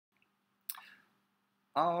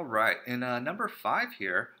All right, in number 5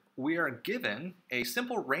 here, we are given a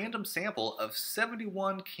simple random sample of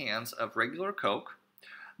 71 cans of regular Coke.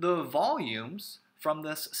 The volumes from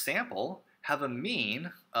this sample have a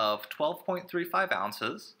mean of 12.35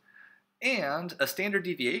 ounces and a standard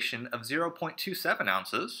deviation of 0.27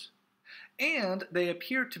 ounces, and they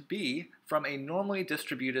appear to be from a normally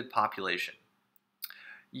distributed population.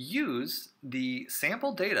 Use the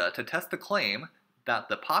sample data to test the claim that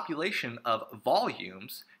the population of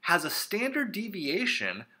volumes has a standard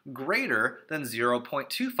deviation greater than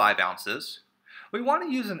 0.25 ounces. We want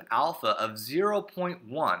to use an alpha of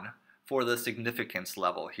 0.1 for the significance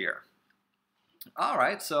level here.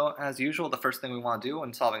 Alright, so as usual, the first thing we want to do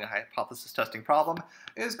when solving a hypothesis testing problem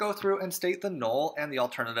is go through and state the null and the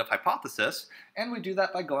alternative hypothesis, and we do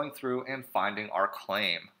that by going through and finding our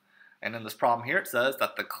claim. And in this problem here, it says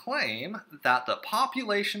that the claim that the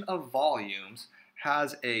population of volumes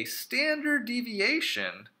has a standard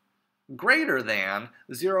deviation greater than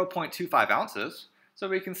 0.25 ounces. So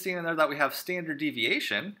we can see in there that we have standard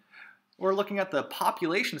deviation. We're looking at the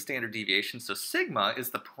population standard deviation, so sigma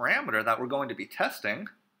is the parameter that we're going to be testing.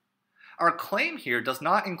 Our claim here does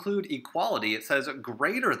not include equality, it says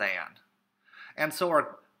greater than. And so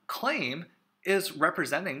our claim is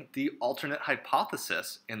representing the alternate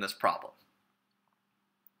hypothesis in this problem.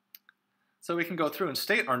 So we can go through and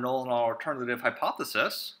state our null and alternative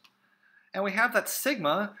hypothesis, and we have that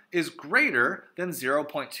sigma is greater than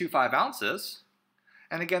 0.25 ounces.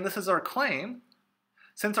 And again, this is our claim.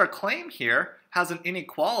 Since our claim here has an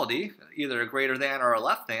inequality, either a greater than or a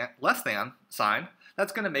less than sign,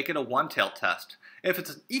 that's going to make it a one-tailed test. If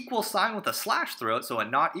it's an equal sign with a slash through it, so a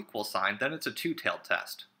not equal sign, then it's a two-tailed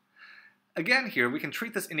test. Again here, we can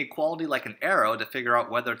treat this inequality like an arrow to figure out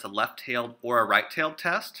whether it's a left-tailed or a right-tailed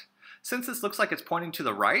test. Since this looks like it's pointing to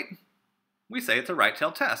the right, we say it's a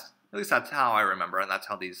right-tailed test. At least that's how I remember, and that's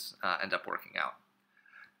how these end up working out.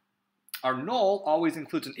 Our null always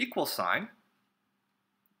includes an equal sign,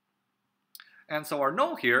 and so our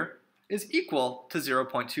null here is equal to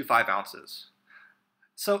 0.25 ounces.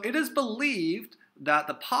 So it is believed that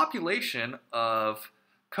the population of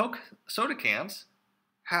Coke soda cans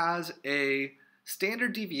has a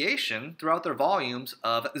standard deviation throughout their volumes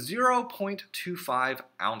of 0.25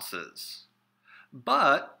 ounces.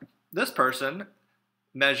 But this person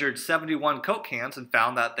measured 71 Coke cans and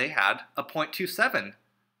found that they had a 0.27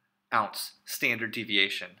 ounce standard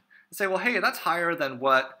deviation. And say, well, hey, that's higher than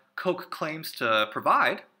what Coke claims to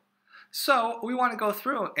provide. So we want to go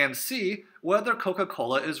through and see whether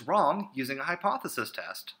Coca-Cola is wrong using a hypothesis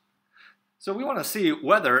test. So we want to see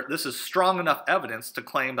whether this is strong enough evidence to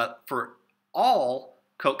claim that for all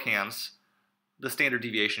Coke cans, the standard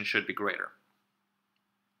deviation should be greater.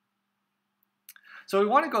 So we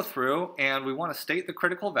want to go through and we want to state the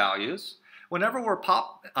critical values. Whenever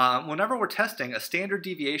we're testing a standard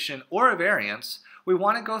deviation or a variance, we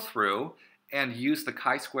want to go through and use the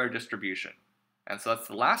chi-square distribution. And so that's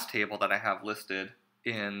the last table that I have listed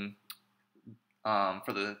in for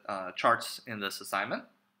the charts in this assignment.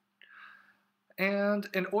 And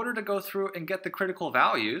in order to go through and get the critical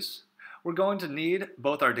values, we're going to need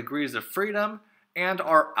both our degrees of freedom and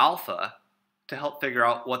our alpha to help figure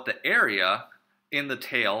out what the area in the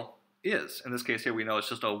tail is. In this case here, we know it's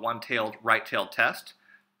just a one-tailed, right-tailed test.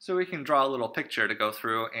 So we can draw a little picture to go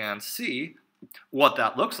through and see what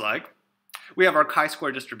that looks like. We have our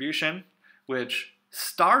chi-square distribution, which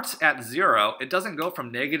starts at 0. It doesn't go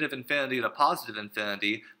from negative infinity to positive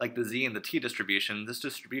infinity like the z and the t distribution. This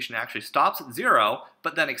distribution actually stops at 0,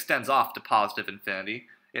 but then extends off to positive infinity.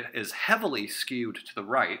 It is heavily skewed to the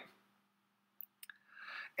right.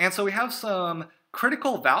 And so we have some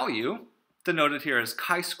critical value denoted here as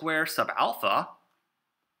chi-square sub alpha,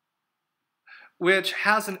 which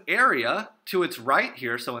has an area to its right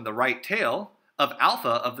here, so in the right tail, of alpha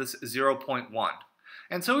of this 0.1.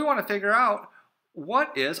 And so we want to figure out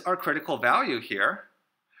what is our critical value here.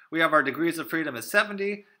 We have our degrees of freedom is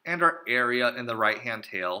 70, and our area in the right-hand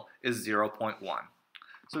tail is 0.1.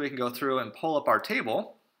 So we can go through and pull up our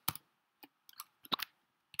table.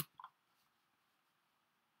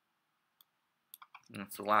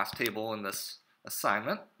 That's the last table in this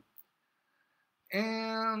assignment.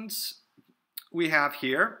 And we have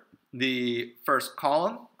here the first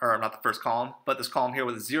column, or not the first column, but this column here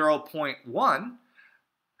with 0.1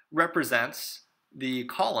 represents the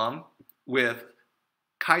column with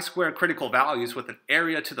chi-square critical values with an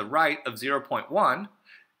area to the right of 0.1,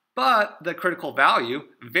 but the critical value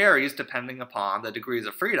varies depending upon the degrees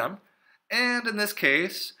of freedom. And in this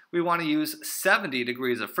case, we want to use 70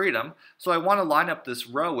 degrees of freedom. So I want to line up this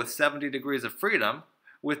row with 70 degrees of freedom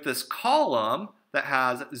with this column that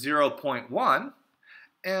has 0.1.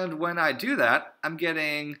 And when I do that, I'm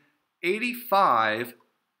getting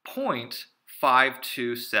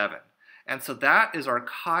 85.527. And so that is our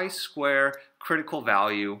chi-square critical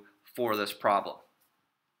value for this problem.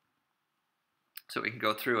 So we can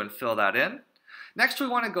go through and fill that in. Next, we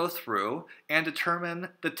want to go through and determine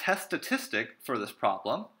the test statistic for this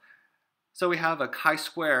problem. So we have a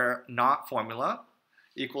chi-square naught formula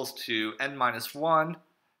equals to n minus 1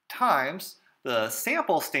 times the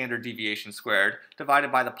sample standard deviation squared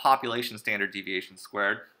divided by the population standard deviation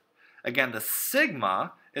squared. Again, the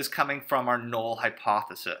sigma is coming from our null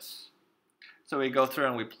hypothesis. So we go through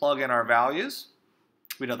and we plug in our values.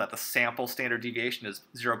 We know that the sample standard deviation is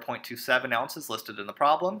 0.27 ounces listed in the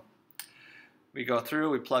problem. We go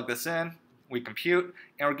through, we plug this in, we compute,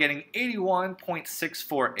 and we're getting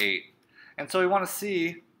 81.648. And so we want to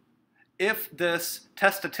see if this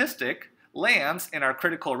test statistic lands in our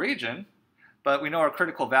critical region, but we know our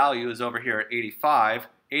critical value is over here at 85.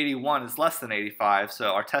 81 is less than 85,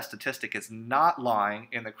 so our test statistic is not lying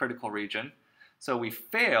in the critical region. So we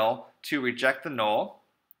fail to reject the null.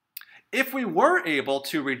 If we were able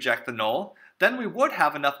to reject the null, then we would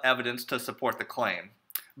have enough evidence to support the claim.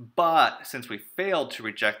 But since we failed to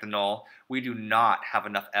reject the null, we do not have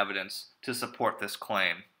enough evidence to support this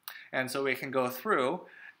claim. And so we can go through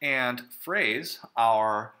and phrase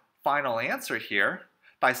our final answer here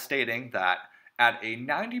by stating that at a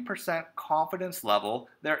 90% confidence level,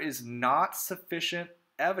 there is not sufficient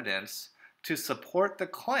evidence to support the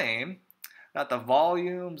claim that the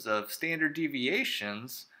volumes of standard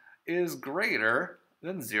deviations is greater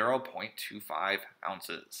than 0.25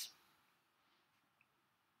 ounces.